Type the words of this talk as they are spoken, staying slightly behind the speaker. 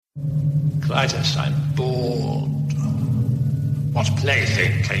Clytus, I'm bored. What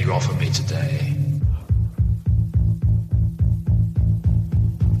plaything can you offer me today?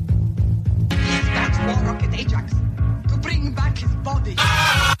 That's War Rocket Ajax to bring back his body.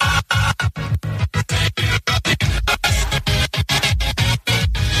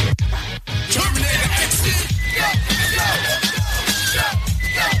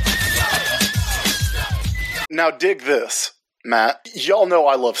 Now dig this, Matt. Y'all know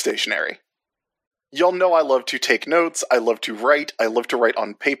I love stationery. Y'all know I love to take notes. I love to write. I love to write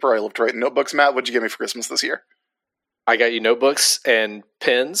on paper. I love to write in notebooks. Matt, what'd you get me for Christmas this year? I got you notebooks and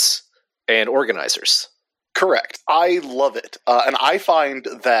pens and organizers. Correct. I love it. And I find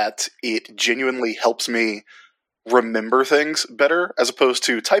that it genuinely helps me remember things better as opposed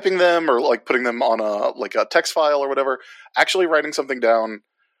to typing them or like putting them on a text file or whatever. Actually writing something down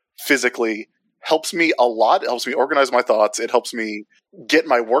physically helps me a lot. It helps me organize my thoughts. It helps me get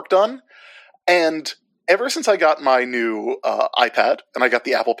my work done. And ever since I got my new iPad and I got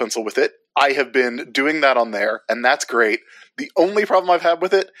the Apple Pencil with it, I have been doing that on there, and that's great. The only problem I've had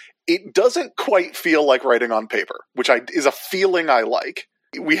with it, it doesn't quite feel like writing on paper, which is a feeling I like.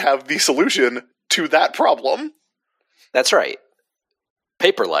 We have the solution to that problem. That's right.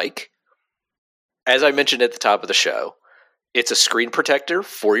 Paperlike, as I mentioned at the top of the show, it's a screen protector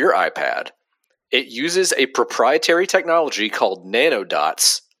for your iPad. It uses a proprietary technology called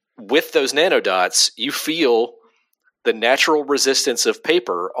nanodots. With those nanodots, you feel the natural resistance of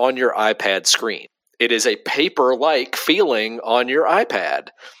paper on your iPad screen. It is a paper-like feeling on your iPad.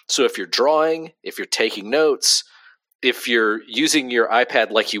 So if you're drawing, if you're taking notes, if you're using your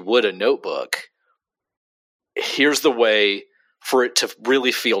iPad like you would a notebook, here's the way for it to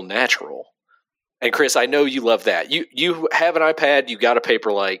really feel natural. And Chris, I know you love that. You have an iPad, you got a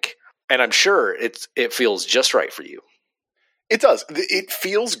Paperlike, and I'm sure it feels just right for you. It does. It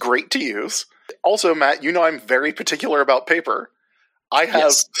feels great to use. Also, Matt, you know I'm very particular about paper. I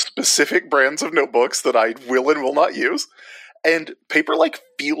have specific brands of notebooks that I will and will not use, and Paperlike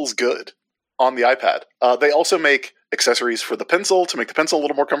feels good on the iPad. They also make accessories for the pencil to make the pencil a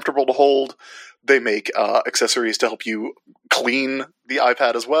little more comfortable to hold. They make accessories to help you clean the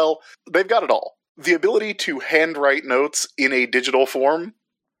iPad as well. They've got it all. The ability to handwrite notes in a digital form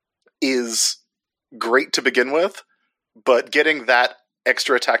is great to begin with, but getting that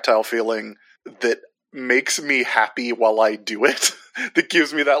extra tactile feeling that makes me happy while I do it, that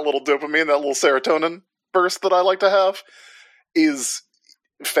gives me that little dopamine, that little serotonin burst that I like to have, is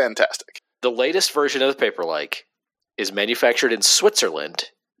fantastic. The latest version of the Paperlike is manufactured in Switzerland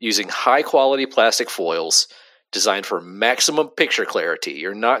using high-quality plastic foils designed for maximum picture clarity.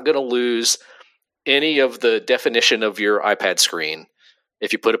 You're not going to lose any of the definition of your iPad screen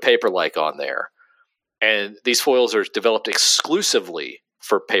if you put a Paperlike on there. And these foils are developed exclusively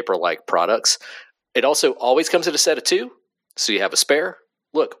for Paperlike products. It also always comes in a set of 2, so you have a spare.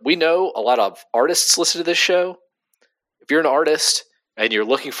 Look, we know a lot of artists listen to this show. If you're an artist and you're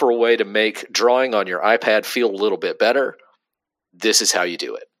looking for a way to make drawing on your iPad feel a little bit better, this is how you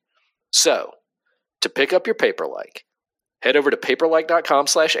do it. So, to pick up your Paperlike, head over to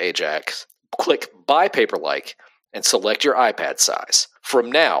paperlike.com/Ajax, click Buy Paperlike, and select your iPad size.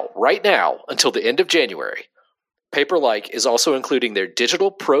 From now, right now, until the end of January, Paperlike is also including their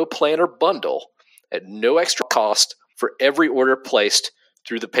Digital Pro Planner bundle at no extra cost for every order placed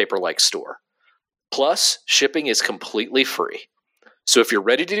through the Paperlike store. Plus, shipping is completely free. So if you're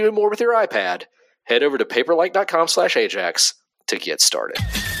ready to do more with your iPad, head over to paperlike.com/Ajax to get started.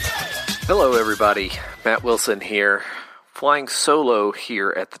 Hello, everybody. Matt Wilson here, flying solo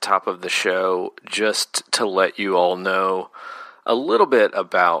here at the top of the show, just to let you all know a little bit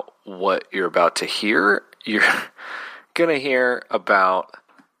about what you're about to hear. You're going to hear about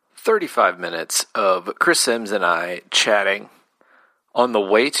 35 minutes of Chris Sims and I chatting on the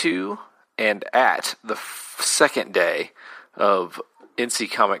way to and at the second day of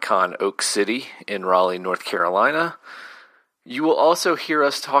NC Comic Con Oak City in Raleigh, North Carolina. You will also hear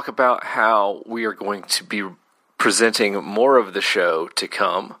us talk about how we are going to be presenting more of the show to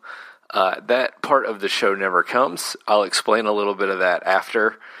come. That part of the show never comes. I'll explain a little bit of that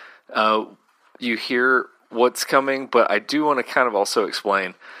after you hear what's coming, but I do want to kind of also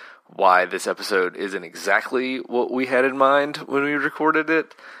explain why this episode isn't exactly what we had in mind when we recorded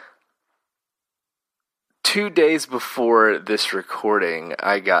it. 2 days before this recording,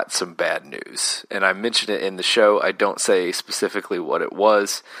 I got some bad news, and I mentioned it in the show. I don't say specifically what it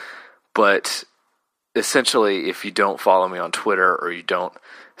was, but essentially, if you don't follow me on Twitter or you don't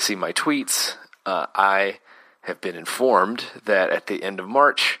see my tweets, I have been informed that at the end of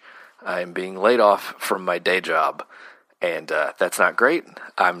March, I am being laid off from my day job. And that's not great.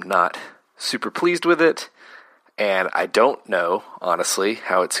 I'm not super pleased with it. And I don't know, honestly,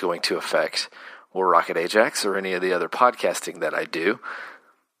 how it's going to affect War Rocket Ajax or any of the other podcasting that I do.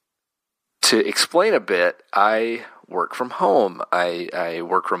 To explain a bit, I work from home. I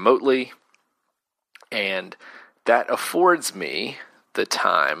work remotely, and that affords me the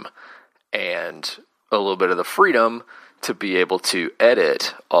time and a little bit of the freedom to be able to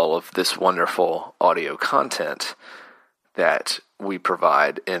edit all of this wonderful audio content that we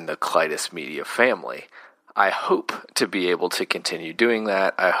provide in the Clytus Media family. I hope to be able to continue doing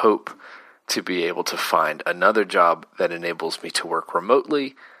that. I hope to be able to find another job that enables me to work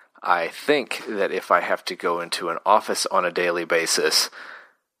remotely. I think that if I have to go into an office on a daily basis,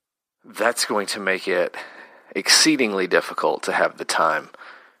 that's going to make it exceedingly difficult to have the time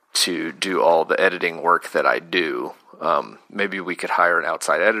to do all the editing work that I do. Maybe we could hire an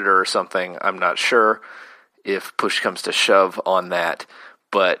outside editor or something. I'm not sure if push comes to shove on that,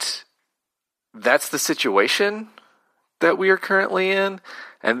 but that's the situation that we are currently in,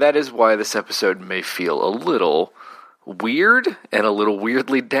 and that is why this episode may feel a little weird and a little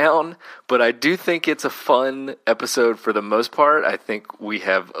weirdly down, but I do think it's a fun episode for the most part. I think we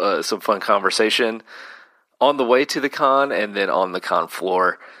have some fun conversation on the way to the con and then on the con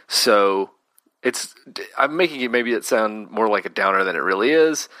floor. So I'm making it maybe it sound more like a downer than it really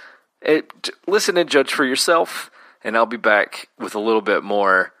is. Listen and judge for yourself, and I'll be back with a little bit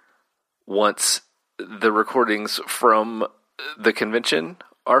more once the recordings from the convention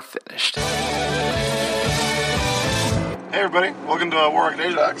are finished. Hey everybody, welcome to War Rocket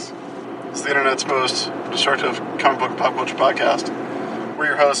Ajax. It's the internet's most destructive comic book and pop culture podcast. We're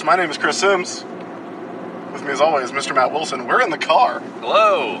your hosts. My name is Chris Sims. With me as always, Mr. Matt Wilson. We're in the car.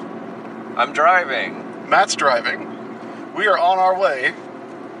 Hello, I'm driving. Matt's driving. We are on our way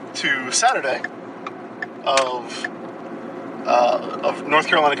to Saturday of North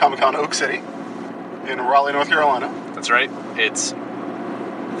Carolina Comic-Con Oak City in Raleigh, North Carolina. That's right. It's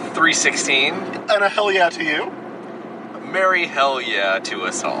 3:16. And a hell yeah to you. Merry hell yeah to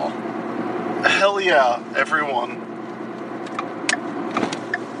us all. Hell yeah, everyone.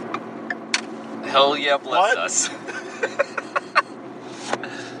 Hell yeah, bless us.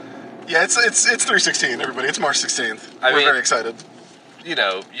 Yeah, it's 3:16, everybody. It's March 16th. We're very excited. You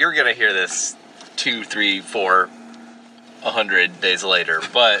know, you're going to hear this 2, 3, 4, 100 days later,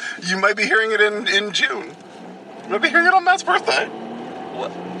 but... You might be hearing it in June. You might be hearing it on Matt's birthday.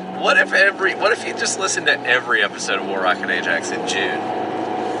 What if you just listened to every episode of War Rocket Ajax in June?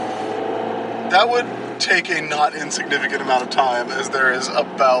 That would take a not insignificant amount of time, as there is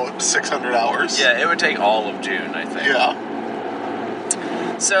about 600 hours. Yeah, it would take all of June, I think. Yeah.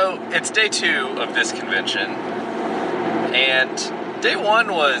 So, it's day 2 of this convention, and day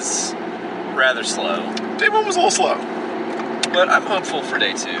 1 was rather slow. Day 1 was a little slow. But I'm hopeful for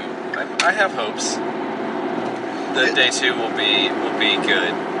day 2. I have hopes that day 2 will be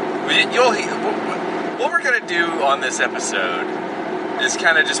good. What we're going to do on this episode is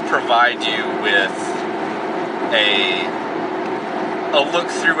kind of just provide you with a look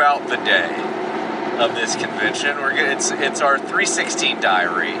throughout the day of this convention. It's our 316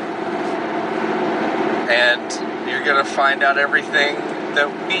 diary, and you're going to find out everything that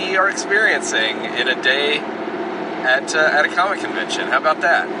we are experiencing in a day at a comic convention. How about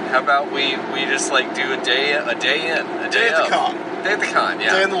that? How about we just like do a day in, a day at the con. Day at the con,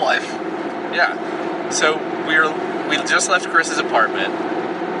 yeah. Day in the life. Yeah. So we just left Chris's apartment,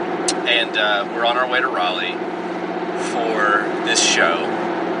 and we're on our way to Raleigh for this show.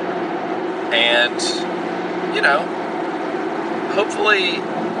 And, you know, hopefully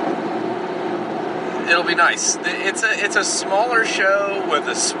it'll be nice. It's a smaller show with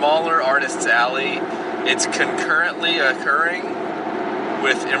a smaller artist's alley. It's concurrently occurring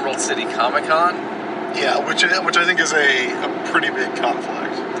with Emerald City Comic-Con. Yeah, which I think is a pretty big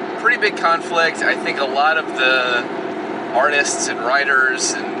conflict. Pretty big conflict. I think a lot of the artists and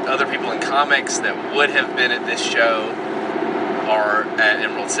writers and other people in comics that would have been at this show are at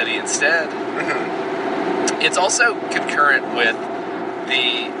Emerald City instead. Mm-hmm. It's also concurrent with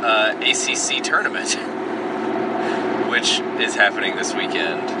the ACC tournament, which is happening this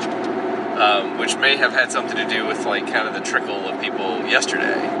weekend, which may have had something to do with like kind of the trickle of people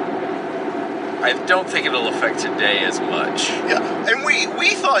yesterday. I don't think it'll affect today as much. Yeah, and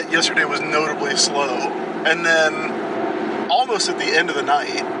we thought yesterday was notably slow, and then almost at the end of the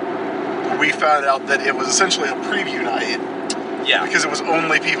night, we found out that it was essentially a preview night. Yeah. Because it was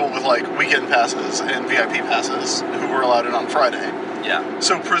only people with, like, weekend passes and VIP passes who were allowed in on Friday. Yeah.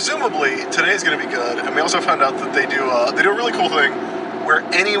 So presumably, today's going to be good, and we also found out that they do a really cool thing where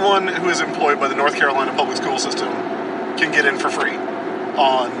anyone who is employed by the North Carolina public school system can get in for free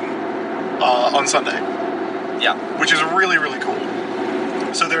on Sunday. Yeah. Which is really, really cool.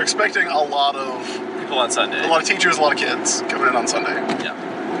 So they're expecting a lot of people on Sunday. A lot of teachers, a lot of kids coming in on Sunday. Yeah.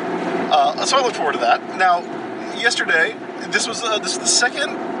 So I look forward to that. Now, yesterday, this was the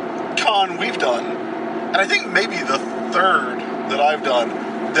second con we've done, and I think maybe the third that I've done,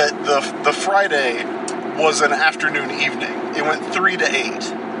 that the Friday was an afternoon evening. It went 3 to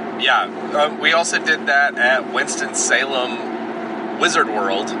 8. Yeah. We also did that at Winston-Salem Wizard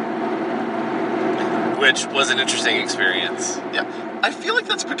World, which was an interesting experience. Yeah. I feel like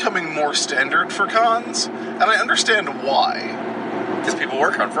that's becoming more standard for cons, and I understand why. Because people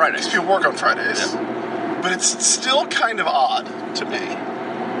work on Fridays. Yeah. But it's still kind of odd to me.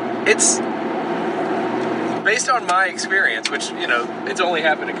 It's based on my experience, which, it's only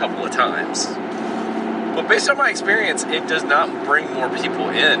happened a couple of times. But based on my experience, it does not bring more people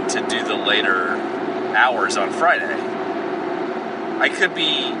in to do the later hours on Friday. I could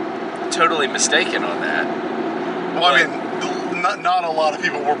be totally mistaken on that. Well, I mean, not a lot of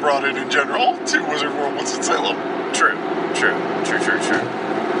people were brought in general to Wizard World Winston-Salem. True.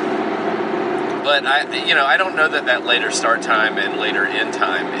 But I don't know that later start time and later end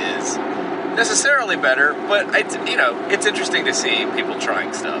time is necessarily better. But it's interesting to see people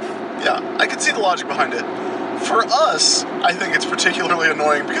trying stuff. Yeah, I can see the logic behind it. For us, I think it's particularly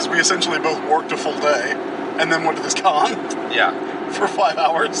annoying because we essentially both worked a full day and then went to this con. Yeah. For 5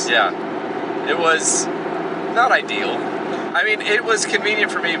 hours. Yeah. It was not ideal. I mean, it was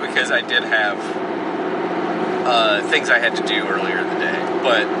convenient for me because I did have things I had to do earlier in the day.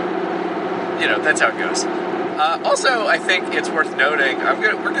 But, that's how it goes. Also, I think it's worth noting,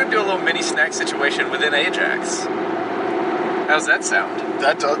 we're going to do a little mini snack situation within Ajax. How's that sound?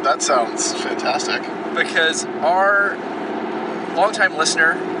 That sounds fantastic. Because our longtime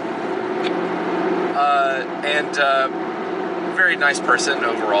listener and very nice person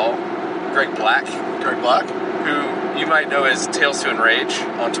overall, Greg Black, who you might know as Tales to Enrage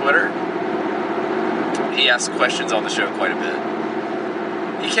on Twitter. He asks questions on the show quite a bit.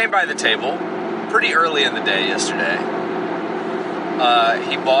 He came by the table pretty early in the day yesterday.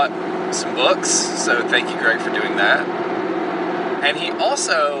 He bought some books, so thank you, Greg, for doing that. And he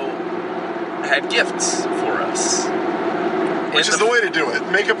also had gifts for us. Which is the way to do it.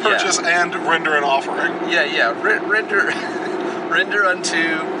 Make a purchase and render an offering. Yeah. Render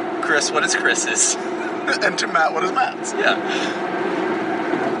unto Chris what is Chris's. And to Matt what is Matt's. Yeah.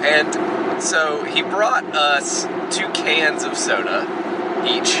 And so he brought us 2 cans of soda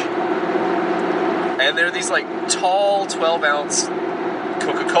each. And they're these tall 12-ounce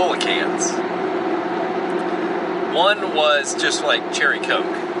Coca-Cola cans. One was just Cherry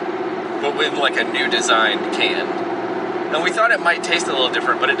Coke, but with a new designed can. And we thought it might taste a little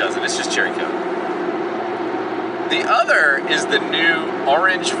different, but it doesn't. It's just Cherry Coke. The other is the new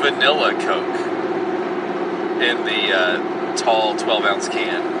Orange Vanilla Coke in the tall 12-ounce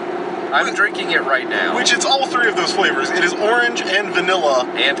can. I'm drinking it right now. Which it's all 3 of those flavors. It is orange and vanilla.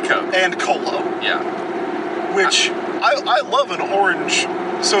 And Coke. And cola. Yeah. Which, I love an orange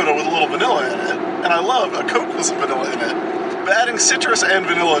soda with a little vanilla in it. And I love a Coke with some vanilla in it. But adding citrus and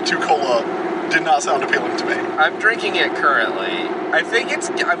vanilla to cola did not sound appealing to me. I'm drinking it currently. I think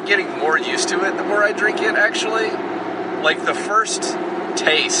I'm getting more used to it the more I drink it, actually. The first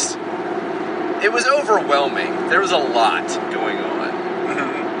taste, it was overwhelming. There was a lot going on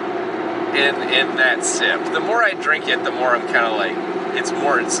in that sip. The more I drink it, the more I'm kind of it's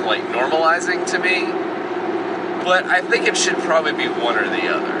normalizing to me. But I think it should probably be one or the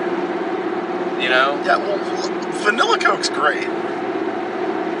other. Yeah, well, Vanilla Coke's great.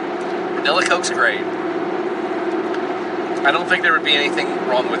 Vanilla Coke's great. I don't think there would be anything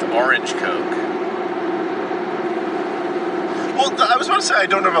wrong with Orange Coke. Well, I was about to say I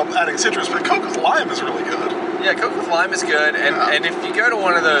don't know about adding citrus, but Coke with lime is really good. Yeah, Coke with lime is good, and if you go to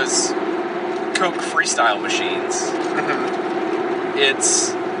one of those Coke freestyle machines,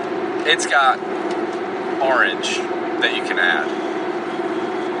 it's got orange that you can add.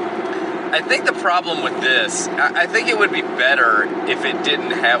 I think the problem with this, I think it would be better if it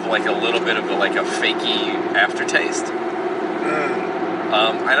didn't have a little bit of a fakey aftertaste.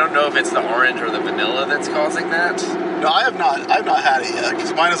 I don't know if it's the orange or the vanilla that's causing that. No, I've not had it yet,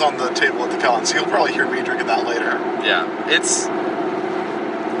 because mine is on the table at the con, so you'll probably hear me drinking that later. Yeah, it's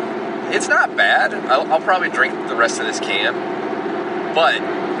not bad. I'll probably drink the rest of this can, but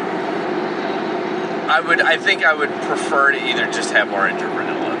I think I would prefer to either just have orange or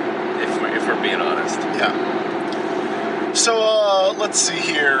vanilla, if we're being honest. Yeah. So, let's see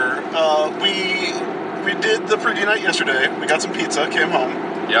here. We did the preview night yesterday. We got some pizza, came home.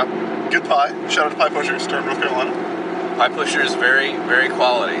 Yep. Good pie. Shout out to Pie Pushers, Durham, North Carolina. Pie Pusher is very, very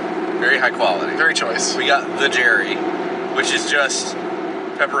quality. Very high quality. Very choice. We got the Jerry, which is just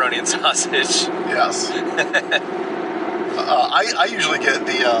pepperoni and sausage. Yes. I usually get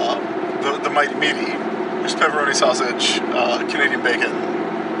the Mighty Meaty, which is pepperoni, sausage, Canadian bacon,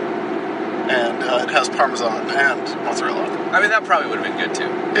 and it has Parmesan and mozzarella. I mean, that probably would have been good, too.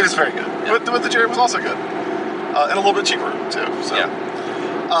 It is very good. Yeah. But the Jerry was also good. And a little bit cheaper, too. So. Yeah.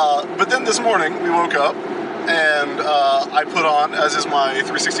 But then this morning, we woke up, and I put on, as is my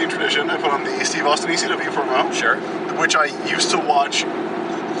 316 tradition, I put on the Steve Austin ECW promo. Sure. Which I used to watch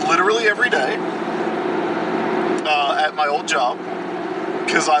literally every day at my old job.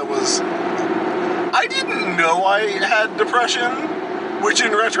 Because I didn't know I had depression, which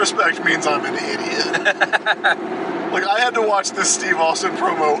in retrospect means I'm an idiot. Like, I had to watch this Steve Austin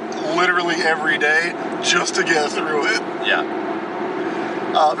promo literally every day just to get through it. Yeah.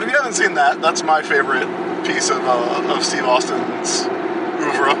 But if you haven't seen that, that's my favorite piece of Steve Austin's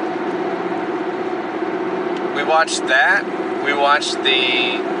oeuvre. We watched that. We watched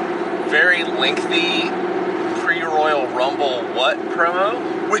the very lengthy pre-Royal Rumble what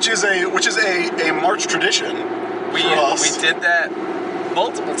promo? Which is a March tradition We for us. we did that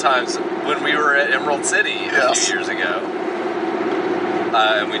multiple times when we were at Emerald City a few years ago.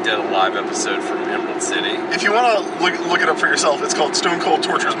 And we did a live episode from Emerald City. If you want to look it up for yourself, it's called Stone Cold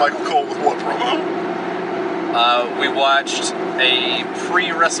Tortures Michael Cole with what promo? We watched a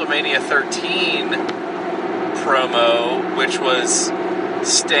pre-WrestleMania 13 promo, which was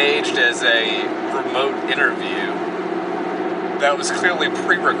staged as a remote interview. That was clearly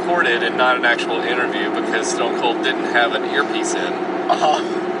pre-recorded and not an actual interview because Stone Cold didn't have an earpiece in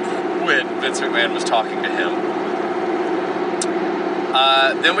when Vince McMahon was talking to him.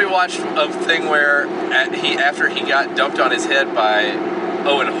 Then we watched a thing where after he got dumped on his head by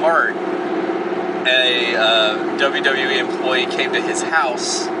Owen Hart, a WWE employee came to his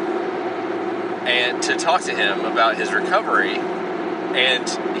house and to talk to him about his recovery, and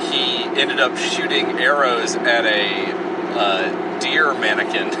he ended up shooting arrows at a deer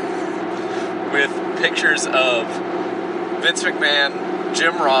mannequin with pictures of Vince McMahon,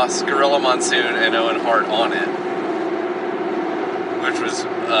 Jim Ross, Gorilla Monsoon, and Owen Hart on it, which was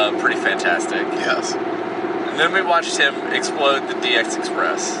pretty fantastic. Yes. And then we watched him explode the DX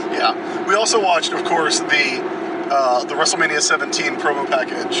Express. Yeah. We also watched, of course, the WrestleMania 17 promo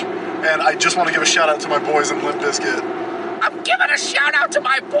package. And I just want to give a shout out to my boys in Limp Bizkit. I'm giving a shout out to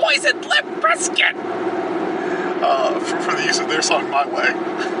my boys at Limp Bizkit! For the use of their song My Way.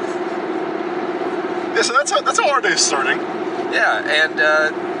 Yeah, so that's how our day's starting. Yeah, and,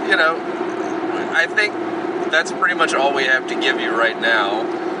 I think that's pretty much all we have to give you right now.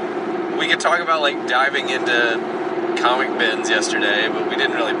 We could talk about, diving into comic bins yesterday, but we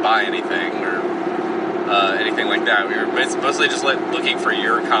didn't really buy anything or anything like that. We were mostly just looking for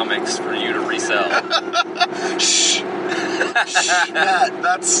your comics for you to resell. Shh. Shh, Matt,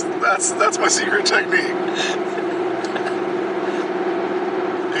 that's my secret technique.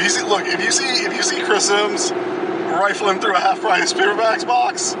 If you see Chris Sims rifling through a half-price paperbacks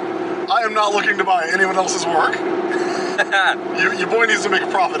box, I am not looking to buy anyone else's work. Your boy needs to make a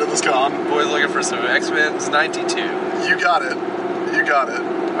profit at this con. Boy's looking for some X-Men's 92. You got it.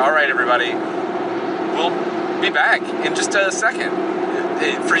 All right, everybody. We'll be back in just a second.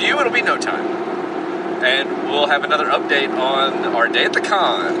 For you, it'll be no time. And we'll have another update on our day at the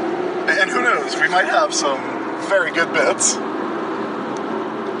con. And who knows, we might have some very good bits.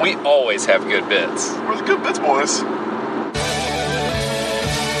 We always have good bits. We're the good bits, boys.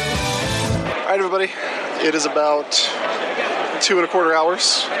 Alright, everybody. It is about 2.25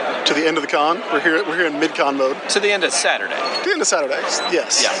 hours to the end of the con. We're here in mid-con mode. To the end of Saturday. To the end of Saturday,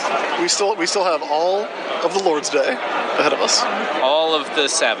 yes. Yeah. We still have all of the Lord's Day ahead of us. All of the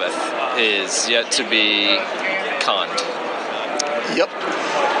Sabbath is yet to be conned. Yep.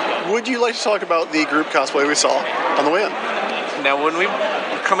 Would you like to talk about the group cosplay we saw on the way in? Now, when we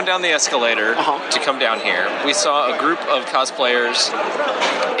were coming down the escalator to come down here, we saw a group of cosplayers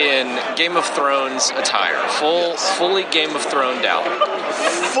in Game of Thrones attire. Fully Game of Throned out.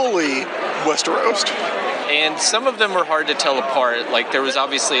 Fully Westeros. And some of them were hard to tell apart. There was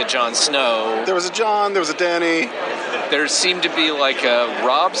obviously a Jon Snow. There was a Jon, there was a Dany. There seemed to be a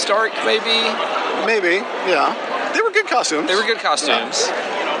Robb Stark, maybe? Maybe, yeah. They were good costumes.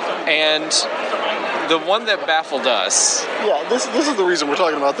 And the one that baffled us... Yeah, this is the reason we're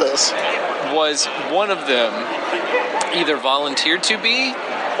talking about this. Was one of them either volunteered to be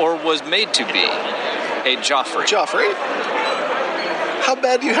or was made to be a Joffrey. Joffrey? How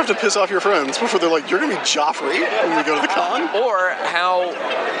bad do you have to piss off your friends before they're like, you're going to be Joffrey when we go to the con? Or how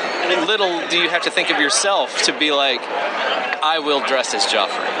little do you have to think of yourself to be like, I will dress as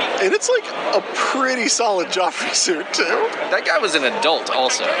Joffrey. And it's like a pretty solid Joffrey suit, too. That guy was an adult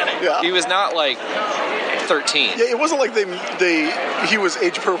also. Yeah. He was not like 13. Yeah, it wasn't like he was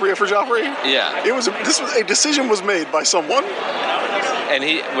age appropriate for Joffrey. Yeah. A decision was made by someone. And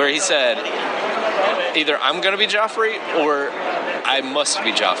he said, either I'm going to be Joffrey or I must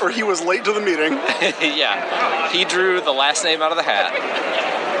be Joffrey. Or he was late to the meeting. Yeah. He drew the last name out of the hat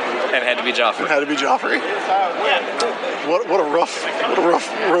and had to be Joffrey. What a rough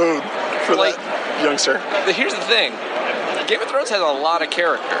road for that youngster. Here's the thing. Game of Thrones has a lot of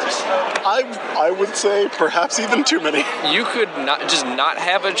characters. I would say perhaps even too many. You could not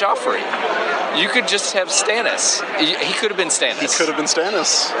have a Joffrey. You could just have Stannis. He could have been Stannis. He could have been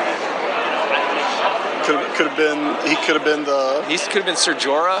Stannis. He could have been Ser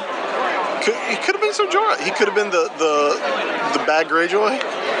Jorah. He could have been Ser Jorah. He could have been the bad Greyjoy.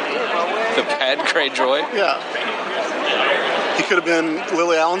 The bad Greyjoy? Yeah. He could have been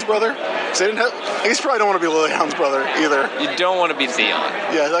Lily Allen's brother. I guess you probably don't want to be Lily Allen's brother either. You don't want to be Theon.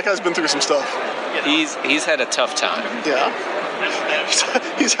 Yeah, that guy's been through some stuff. He's had a tough time. Yeah.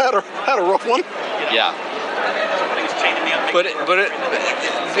 He's had a rough one. Yeah. But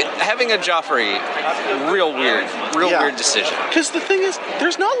having a Joffrey, real weird decision. Because the thing is,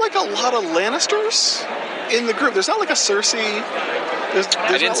 there's not like a lot of Lannisters in the group. There's not like a Cersei.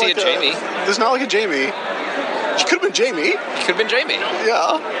 I didn't see a Jaime. There's not like a Jaime. He could have been Jaime.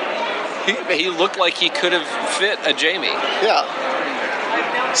 Yeah. He looked like he could have fit a Jaime. Yeah.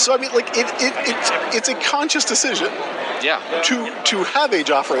 So I mean, like it's a conscious decision. Yeah. To have a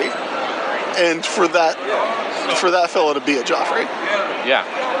Joffrey, and for that fellow to be a Joffrey. Yeah.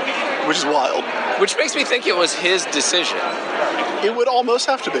 Which is wild. Which makes me think it was his decision. It would almost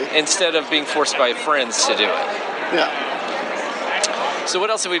have to be. Instead of being forced by friends to do it. Yeah. So what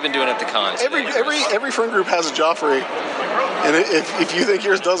else have we been doing at the con? Every friend group has a Joffrey, and if you think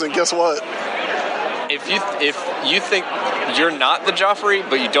yours doesn't, guess what? If you think you're not the Joffrey,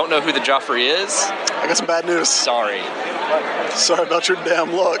 but you don't know who the Joffrey is, I got some bad news. Sorry about your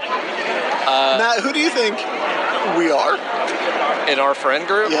damn luck. Matt, who do you think we are in our friend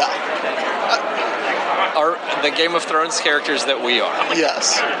group? Yeah. Are the Game of Thrones characters that we are?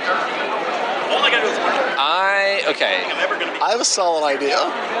 Yes. I have a solid idea,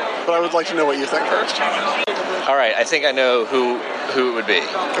 but I would like to know what you think first. All right, I think I know who it would be.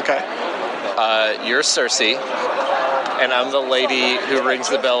 Okay. You're Cersei, and I'm the lady who rings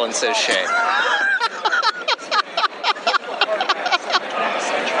the bell and says shame.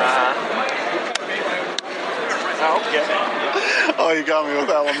 Oh, you got me with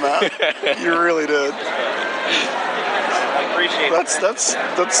that one, Matt. You really did. That's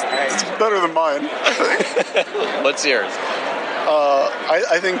better than mine, I think. What's yours?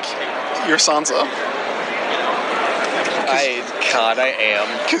 I think you're Sansa. I am.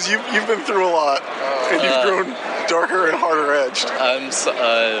 Because you've been through a lot, and you've grown darker and harder edged.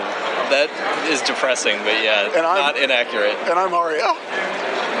 That is depressing, but yeah, not inaccurate. And I'm Arya.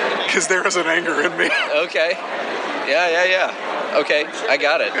 Because there is an anger in me. Okay. Yeah. Okay, I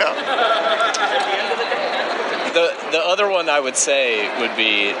got it. Yeah. The other one I would say would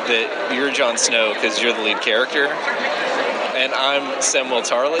be that you're Jon Snow because you're the lead character, and I'm Samwell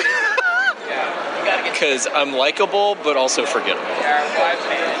Tarly because I'm likable but also forgettable.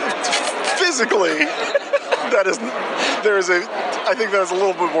 Physically, I think that is a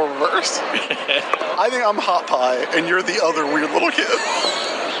little bit more reversed. I think I'm Hot Pie and you're the other weird little kid.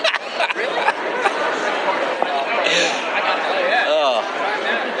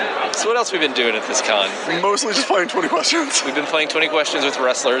 So what else have we been doing at this con? Mostly just playing 20 questions. We've been playing 20 questions with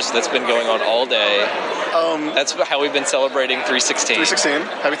wrestlers. That's been going on all day. That's how we've been celebrating 316. 316.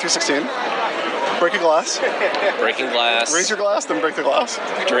 Happy 316. Break a glass. Breaking glass. Raise your glass, then break the glass.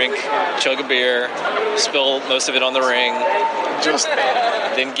 Drink, chug a beer, spill most of it on the ring.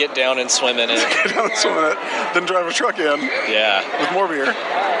 Then get down and swim in it. Then drive a truck in. Yeah. With more beer.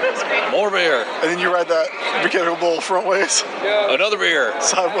 More beer. And then you ride that mechanical bull front ways. Another beer.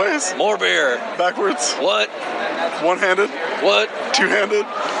 Sideways. More beer. Backwards. What? One-handed. What? Two-handed.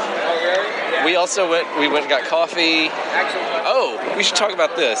 We also went and got coffee. Oh, we should talk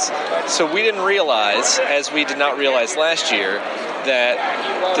about this. So we didn't realize, as we did not realize last year, that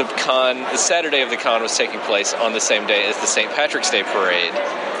the Saturday of the con was taking place on the same day as the St. Patrick's Day parade.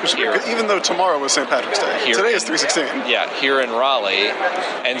 Even though tomorrow was St. Patrick's Day. Today is 316. Yeah, here in Raleigh.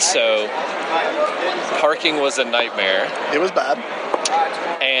 And so parking was a nightmare. It was bad.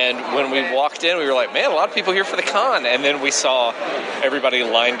 And when we walked in, we were like, man, a lot of people here for the con. And then we saw everybody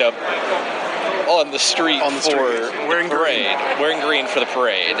lined up on the street On the for street. the Wearing parade, wearing green for the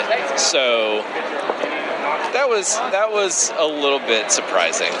parade. So that was a little bit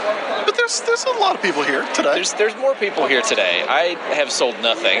surprising. But there's a lot of people here today. There's more people here today. I have sold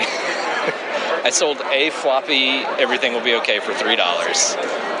nothing. I sold a floppy "Everything Will Be Okay" for $3,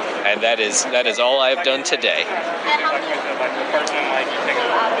 and that is all I have done today.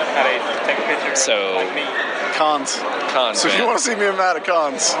 So Cons. So if you want to see me and Matt at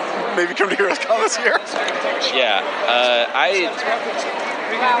cons, maybe come to Heroes Con this year. Yeah, I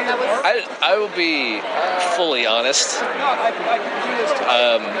will be fully honest.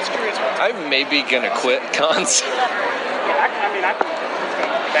 I'm maybe gonna quit cons.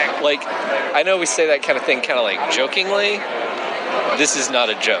 Like, I know we say that kind of thing kind of like jokingly. This is not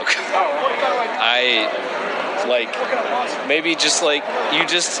a joke. Maybe just like, you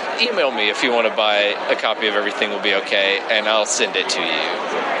just email me if you want to buy a copy of Everything Will Be Okay, and I'll send it to you.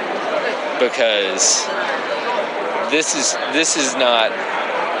 Because this is not...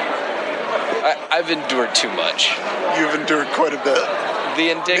 I've endured too much. You've endured quite a bit. The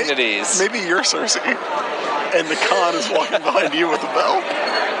indignities. Maybe you're Cersei, and the con is walking behind you with a bell.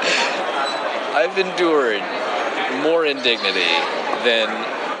 I've endured more indignity than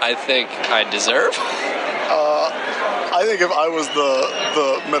I think I deserve. I think if I was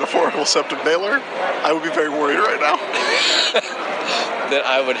the metaphorical Sept of Baelor, I would be very worried right now. That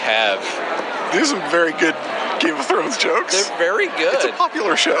I would have. These are some very good Game of Thrones jokes. They're very good. It's a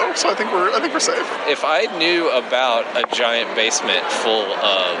popular show, so I think we're safe. If I knew about a giant basement full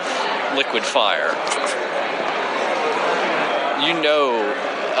of liquid fire,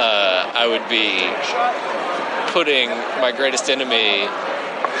 I would be putting my greatest enemy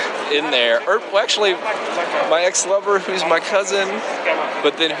in there, or well, actually my ex-lover, who's my cousin,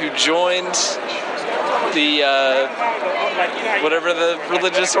 but then who joined the whatever the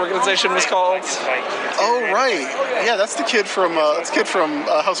religious organization was called. Oh right, yeah, that's the kid from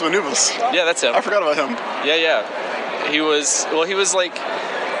House of Anubis. Yeah, that's him. I forgot about him. Yeah. He was like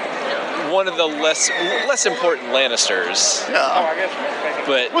one of the less important Lannisters. Yeah.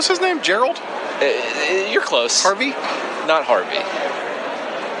 But what's his name? Gerald? You're close. Harvey? Not Harvey.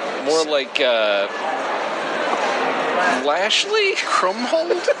 More like Lashley?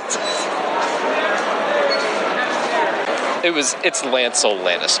 Crumhold? It's Lancel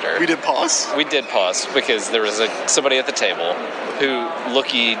Lannister. We did pause because there was somebody at the table who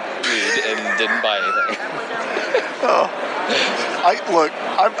looky-looed and didn't buy anything. Oh.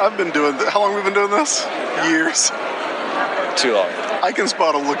 I've been doing this. How long have we been doing this? Years. Too long. I can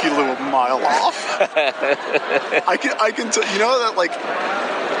spot a looky-loo a mile off. I can tell, that, like,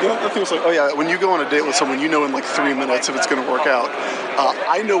 the thing is like, oh yeah, when you go on a date with someone, in like 3 minutes if it's going to work out.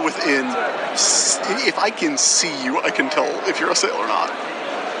 I know if I can see you, I can tell if you're a sale or not.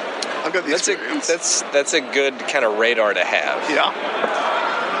 I've got the experience. That's a good kind of radar to have.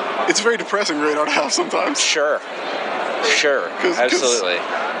 Yeah. It's a very depressing radar to have sometimes. Sure, absolutely.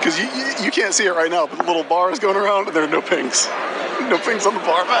 Because you can't see it right now, but the little bar is going around and there are no pings. No pings on the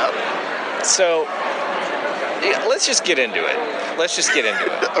bar map. So, yeah, let's just get into it.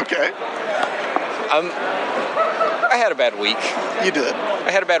 Okay. I had a bad week. You did. I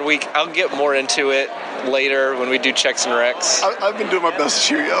had a bad week. I'll get more into it later when we do checks and recs. I've been doing my best to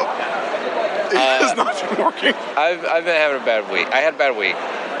cheer you up. It has not been working. I've been having a bad week. I had a bad week.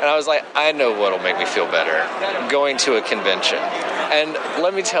 And I was like, I know what'll make me feel better. Going to a convention. And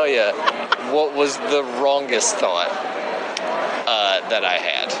let me tell you what was the wrongest thought that I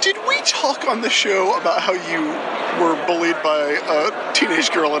had. Did we talk on the show about how you were bullied by a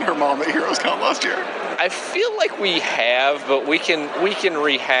teenage girl and her mom at Heroes Con last year? I feel like we have, but we can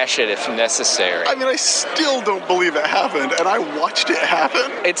rehash it if necessary. I mean, I still don't believe it happened, and I watched it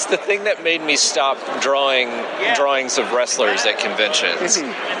happen. It's the thing that made me stop drawing drawings of wrestlers at conventions.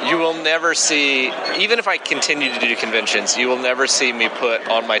 Mm-hmm. You will never see, even if I continue to do conventions, you will never see me put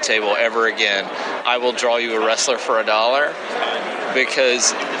on my table ever again, I will draw you a wrestler for $1,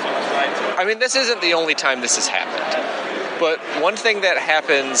 because, I mean, this isn't the only time this has happened. But one thing that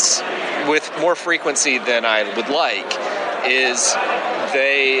happens with more frequency than I would like is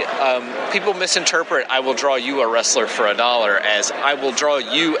people misinterpret I will draw you a wrestler for $1 as I will draw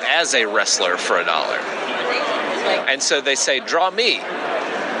you as a wrestler for $1. And so they say, draw me.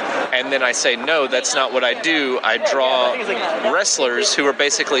 And then I say, no, that's not what I do. I draw wrestlers who are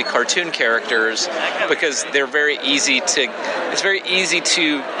basically cartoon characters because it's very easy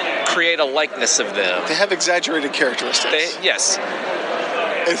to create a likeness of them. They have exaggerated characteristics. Yes.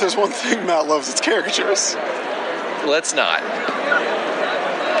 If there's one thing Matt loves, it's caricatures. Let's not.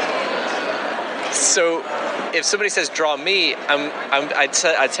 So if somebody says draw me, I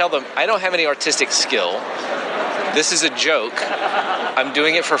tell them I don't have any artistic skill. This is a joke. I'm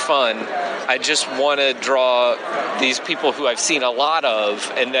doing it for fun. I just want to draw these people who I've seen a lot of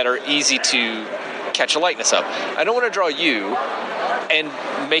and that are easy to catch a likeness of. I don't want to draw you and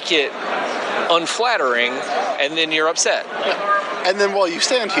make it unflattering, and then you're upset. And then while you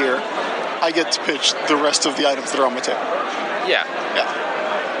stand here, I get to pitch the rest of the items that are on my table. Yeah.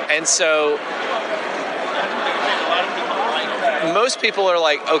 And so most people are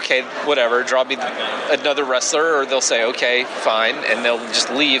like, okay, whatever, draw me another wrestler, or they'll say, okay, fine, and they'll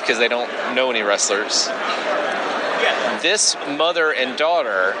just leave because they don't know any wrestlers. This mother and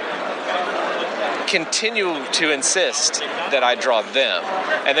daughter continue to insist that I draw them.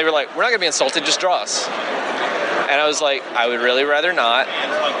 And they were like, we're not going to be insulted, just draw us. And I was like, I would really rather not.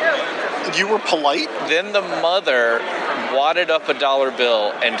 You were polite? Then the mother wadded up a $1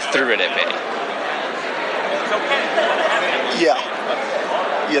 bill and threw it at me. Yeah,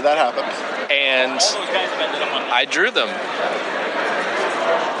 that happened. And I drew them.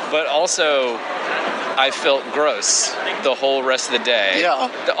 But also, I felt gross the whole rest of the day. Yeah.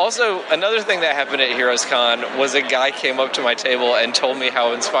 Also, another thing that happened at Heroes Con was a guy came up to my table and told me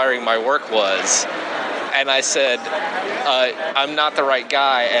how inspiring my work was. And I said, I'm not the right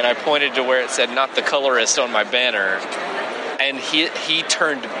guy. And I pointed to where it said, not the colorist on my banner. And he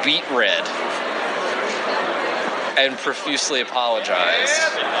turned beet red and profusely apologized.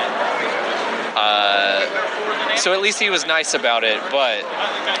 So at least he was nice about it, but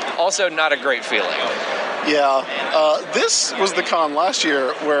also not a great feeling. Yeah. This was the con last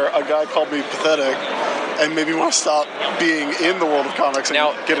year where a guy called me pathetic and made me want to stop being in the world of comics and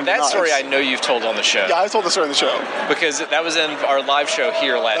now, get into that knives. Story I know you've told on the show. Yeah, I told the story on the show. Because that was in our live show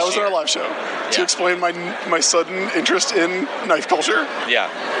here last year. That was in our live show. To explain my sudden interest in knife culture. Yeah.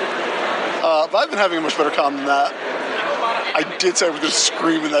 But I've been having a much better con than that. I did say I was going to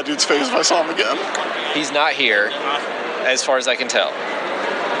scream in that dude's face if I saw him again. He's not here, as far as I can tell.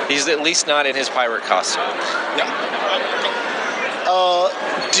 He's at least not in his pirate costume. Yeah.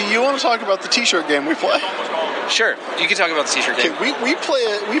 Do you want to talk about the T-shirt game we play? Sure, you can talk about the T-shirt game. Okay, we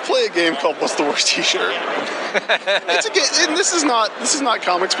play a game called What's the Worst T-shirt? It's a game, and this is not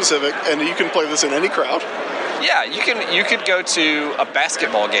comic specific, and you can play this in any crowd. Yeah, you could go to a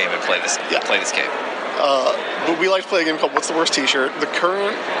basketball game and play this game. But we like to play a game called What's the Worst T-shirt? The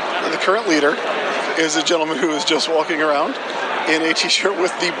current leader is a gentleman who is just walking around in a T-shirt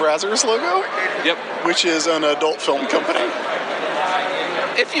with the Brazzers logo. Yep. Which is an adult film company.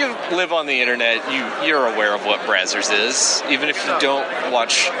 If you live on the internet, you're aware of what Brazzers is, even if you don't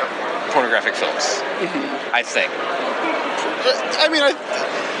watch pornographic films. Mm-hmm. I think. I mean,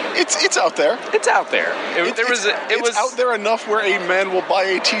 it's out there. It's out there. It was out there enough where a man will buy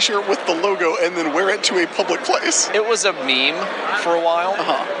a T-shirt with the logo and then wear it to a public place. It was a meme for a while.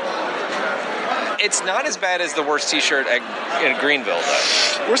 Uh-huh. It's not as bad as the worst T-shirt in Greenville,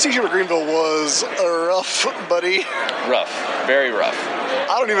 though. Worst T-shirt at Greenville was rough, buddy. Rough. Very rough.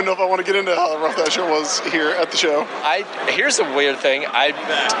 I don't even know if I want to get into how rough that shirt was here at the show. Here's a weird thing. I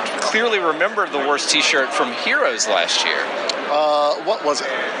clearly remember the worst T-shirt from Heroes last year. What was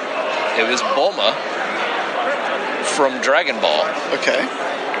it? It was Bulma from Dragon Ball. Okay.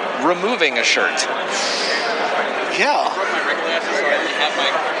 Removing a shirt. Yeah.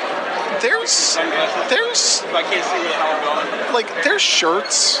 There's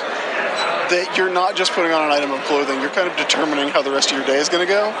shirts that you're not just putting on an item of clothing, you're kind of determining how the rest of your day is going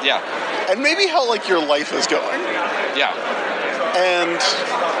to go. Yeah. And maybe how, your life is going. Yeah. And,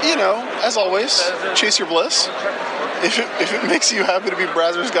 as always, chase your bliss. If it makes you happy to be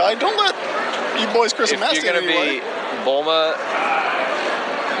Brazzers guy, don't let you boys Chris and Matt If you're going to be Bulma...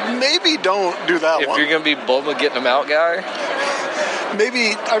 Maybe don't do that if one. If you're going to be Bulma getting them out guy...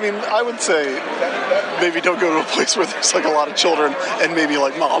 Maybe, I would say maybe don't go to a place where there's a lot of children and maybe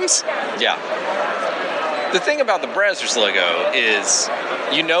moms. Yeah. The thing about the Brazzers logo is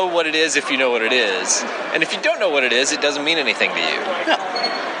you know what it is if you know what it is. And if you don't know what it is, it doesn't mean anything to you.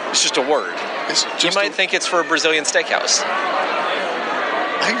 Yeah. It's just a word. You might think it's for a Brazilian steakhouse.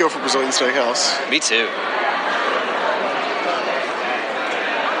 I can go for Brazilian steakhouse. Me too.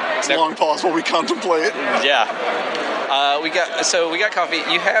 It's a long pause while we contemplate. Yeah. We got coffee.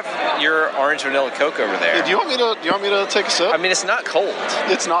 You have your orange vanilla Coke over there. Yeah, do you want me to take a sip? I mean, it's not cold.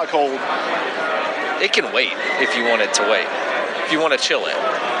 It's not cold. It can wait if you want it to wait. If you want to chill it.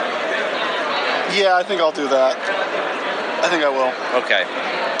 Yeah, I think I'll do that. I think I will. Okay.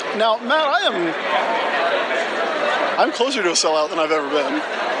 Now, Matt, I'm closer to a sellout than I've ever been.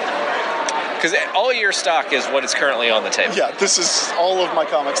 Because all your stock is what is currently on the table. Yeah, this is all of my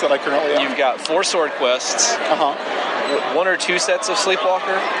comics that I currently own. You've got 4 Sword Quests. Uh-huh. 1 or 2 sets of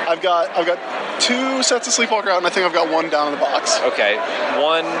Sleepwalker. I've got 2 sets of Sleepwalker out, and I think I've got 1 down in the box. Okay.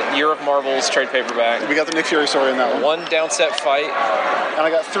 1 Year of Marvels trade paperback. We got the Nick Fury story in that one. 1 downset fight. And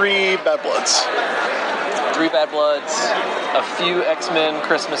I got 3 Bad Bloods. 3 Bad Bloods. A few X-Men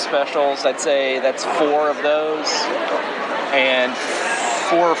Christmas specials. I'd say that's 4 of those. And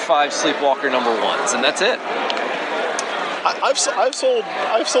 4 or 5 Sleepwalker #1s, and that's it. I've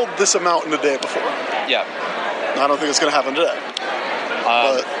sold this amount in a day before. Yeah. I don't think it's going to happen today.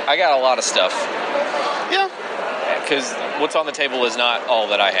 But I got a lot of stuff. yeah, Because what's on the table is not all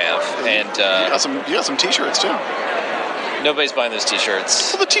that I have. And you got some T-shirts too. nobody's buying those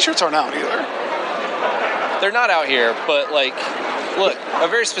T-shirts. Well, the T-shirts aren't out either. They're not out here, but like, look, a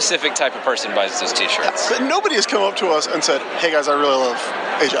very specific type of person buys those T-shirts. But nobody has come up to us and said, "Hey guys, I really love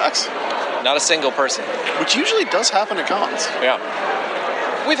Ajax," Not a single person. which usually does happen at cons. Yeah.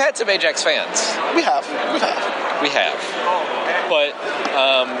 We've had some Ajax fans. We have. We have. But,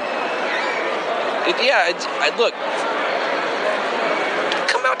 look,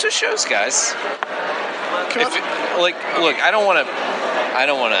 come out to shows, guys. Look, I don't want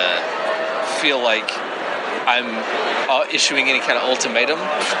to feel like I'm issuing any kind of ultimatum.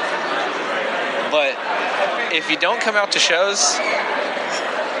 But if you don't come out to shows,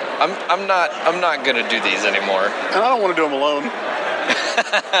 I'm not gonna do these anymore. And I don't want to do them alone.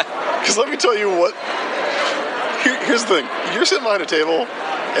 Because let me tell you what. Here's the thing: you're sitting behind a table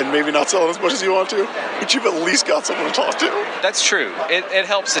and maybe not selling as much as you want to, but you've at least got someone to talk to. That's true. It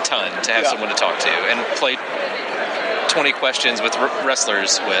helps a ton to have someone to talk to and play 20 questions with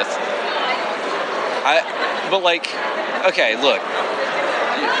wrestlers with. But like, okay, look.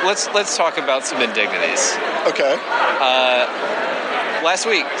 Let's talk about some indignities. Okay. Last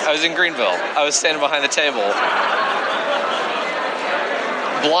week, I was in Greenville. I was standing behind the table.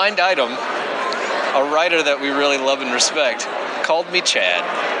 Blind Item, a writer that we really love and respect, called me Chad.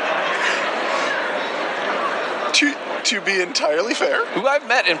 To be entirely fair, Who I've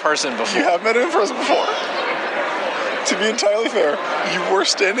met in person before. you have met him in person before. To be entirely fair, you were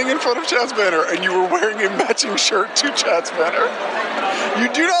standing in front of Chad's banner and you were wearing a matching shirt to Chad's banner. You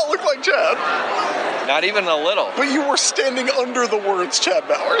do not look like Chad, Not even a little. but you were standing under the words Chad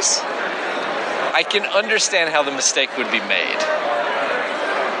Bowers. I can understand how the mistake would be made.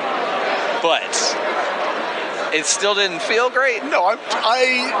 But it still didn't feel great. No, I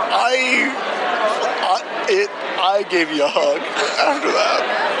gave you a hug after that.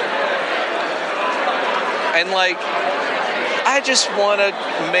 And like, I just want to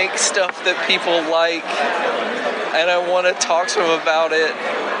make stuff that people like, and I want to talk to them about it.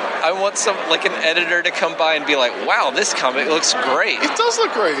 I want an editor to come by and be like, wow, this comic looks great. It does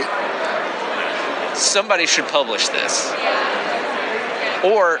look great. Somebody should publish this.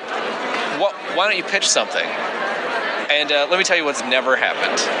 Or, why don't you pitch something? And let me tell you what's never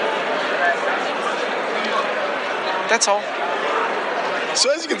happened. That's all. So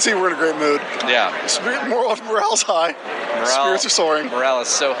as you can see, we're in a great mood. Yeah. Morale's high. Spirits are soaring. Morale is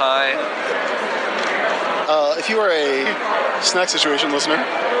so high. If you are a Snack Situation listener,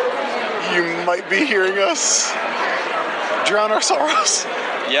 you might be hearing us drown our sorrows.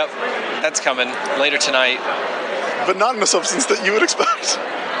 Yep, that's coming later tonight. But not in a substance that you would expect.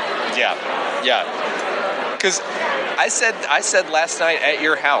 Yeah. Because I said last night at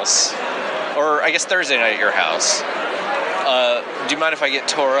your house, or I guess Thursday night at your house, do you mind if I get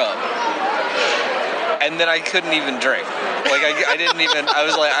tore up? And then I couldn't even drink. Like, I didn't even, I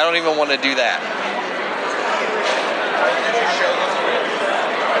was like, I don't even want to do that.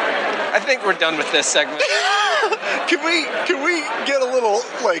 I think we're done with this segment. Can we get a little,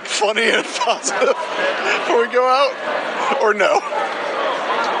 like, funny and positive before we go out? Or no?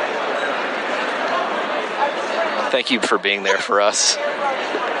 Thank you for being there for us.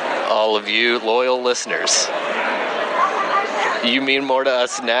 All of you loyal listeners. You mean more to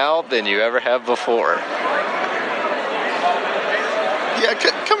us now than you ever have before. Yeah,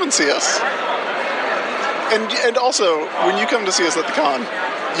 come and see us. And also, when you come to see us at the con,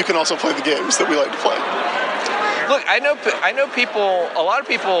 you can also play the games that we like to play. Look, I know people, a lot of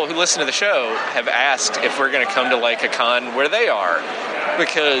people who listen to the show have asked if we're going to come to like a con where they are.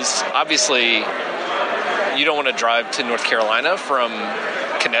 Because obviously you don't want to drive to North Carolina from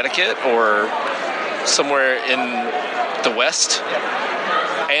Connecticut or somewhere in the West.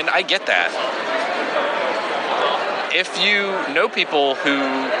 And I get that. If you know people who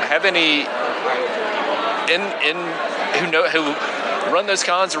have any who run those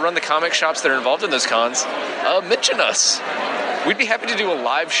cons or run the comic shops that are involved in those cons, mention us. We'd be happy to do a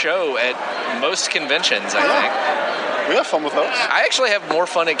live show at most conventions, I think. We have fun with those. I actually have more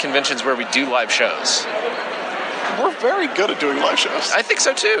fun at conventions where we do live shows. We're very good at doing live shows. I think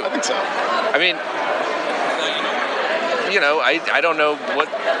so, too. I think so. I mean, I don't know what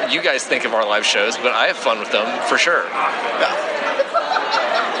you guys think of our live shows, but I have fun with them, for sure. Yeah.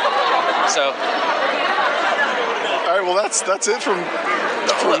 So... All right, well, that's it from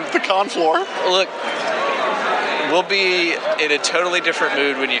the con floor. Look, we'll be in a totally different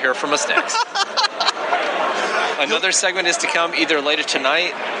mood when you hear from us next. Another segment is to come either later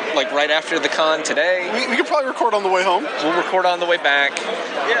tonight, like right after the con today. We could probably record on the way home. We'll record on the way back.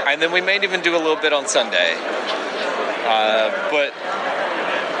 And then we may even do a little bit on Sunday. But...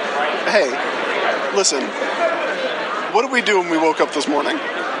 Hey, listen. What did we do when we woke up this morning?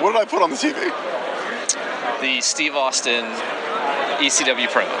 What did I put on the TV? The Steve Austin ECW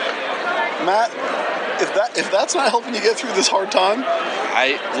promo. Matt, if that's not helping you get through this hard time...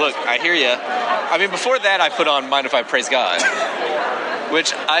 I hear you. I mean, before that, I put on Mind If I Praise God,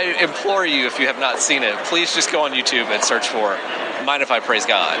 which I implore you, if you have not seen it, please just go on YouTube and search for Mind If I Praise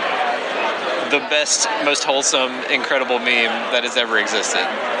God. The best, most wholesome, incredible meme that has ever existed.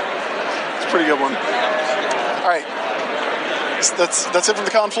 It's a pretty good one. All right. That's it from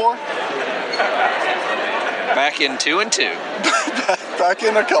the con floor? Back in 2 and 2. Back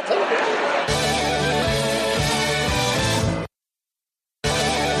in a couple.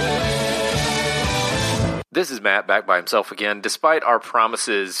 This is Matt back by himself again. Despite our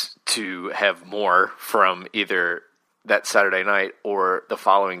promises to have more from either that Saturday night or the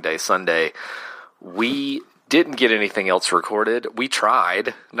following day, Sunday, we didn't get anything else recorded. We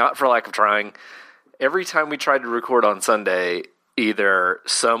tried, not for lack of trying. Every time we tried to record on Sunday, either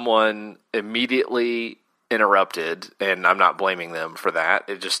someone immediately interrupted, and I'm not blaming them for that.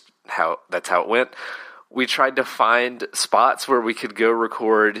 That's how it went. We tried to find spots where we could go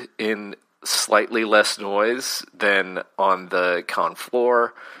record in slightly less noise than on the con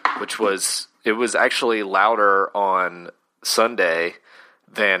floor, it was actually louder on Sunday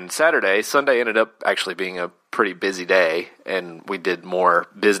than Saturday. Sunday ended up actually being a pretty busy day, and we did more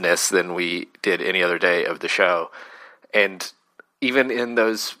business than we did any other day of the show. And even in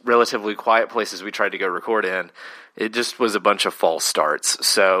those relatively quiet places we tried to go record in, it just was a bunch of false starts.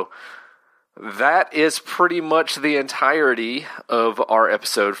 So that is pretty much the entirety of our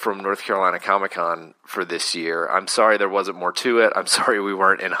episode from North Carolina Comic-Con for this year. I'm sorry there wasn't more to it. I'm sorry we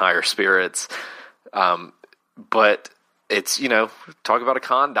weren't in higher spirits. But it's, talk about a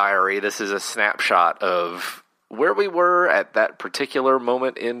con diary. This is a snapshot of where we were at that particular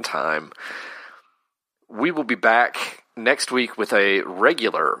moment in time. We will be back next week with a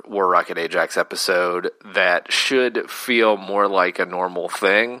regular War Rocket Ajax episode that should feel more like a normal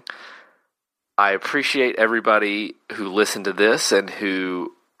thing. I appreciate everybody who listened to this and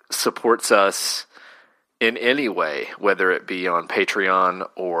who supports us in any way, whether it be on Patreon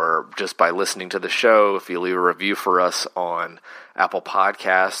or just by listening to the show. If you leave a review for us on Apple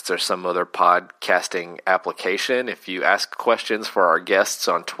Podcasts or some other podcasting application, if you ask questions for our guests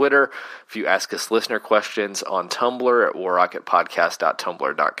on Twitter, if you ask us listener questions on Tumblr at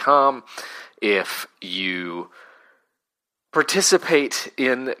warrocketpodcast.tumblr.com, if you participate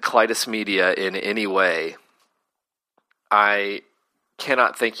in Kleidos Media in any way, I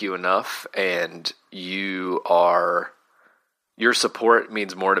cannot thank you enough, and your support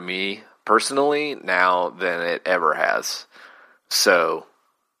means more to me personally now than it ever has. So,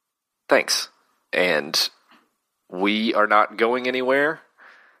 thanks. And we are not going anywhere.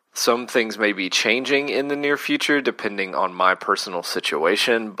 Some things may be changing in the near future depending on my personal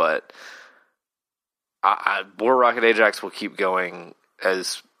situation, but War Rocket Ajax will keep going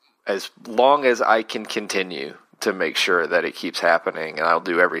as long as I can continue to make sure that it keeps happening, and I'll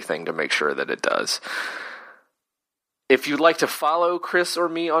do everything to make sure that it does. If you'd like to follow Chris or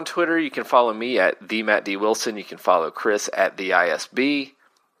me on Twitter, you can follow me at @TheMattDWilson. You can follow Chris at @TheISB.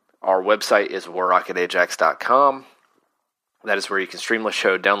 Our website is warrocketajax.com. That is where you can stream the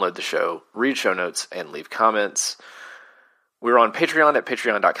show, download the show, read show notes, and leave comments. We're on Patreon at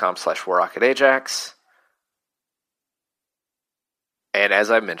patreon.com/warrocketajax. And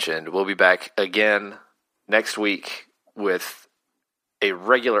as I mentioned, we'll be back again next week with a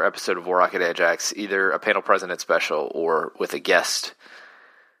regular episode of War Rocket Ajax, either a panel president special or with a guest.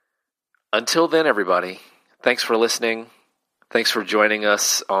 Until then, everybody, thanks for listening. Thanks for joining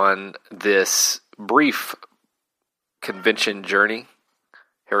us on this brief convention journey.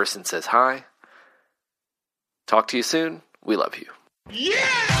 Harrison says hi. Talk to you soon. We love you. Yeah!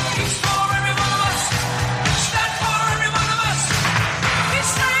 It's for every one of us. It's not for every one of us.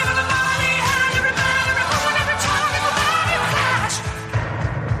 It's time for the body, hand, every man, every woman, every child, everybody.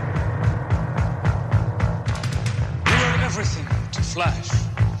 Flash.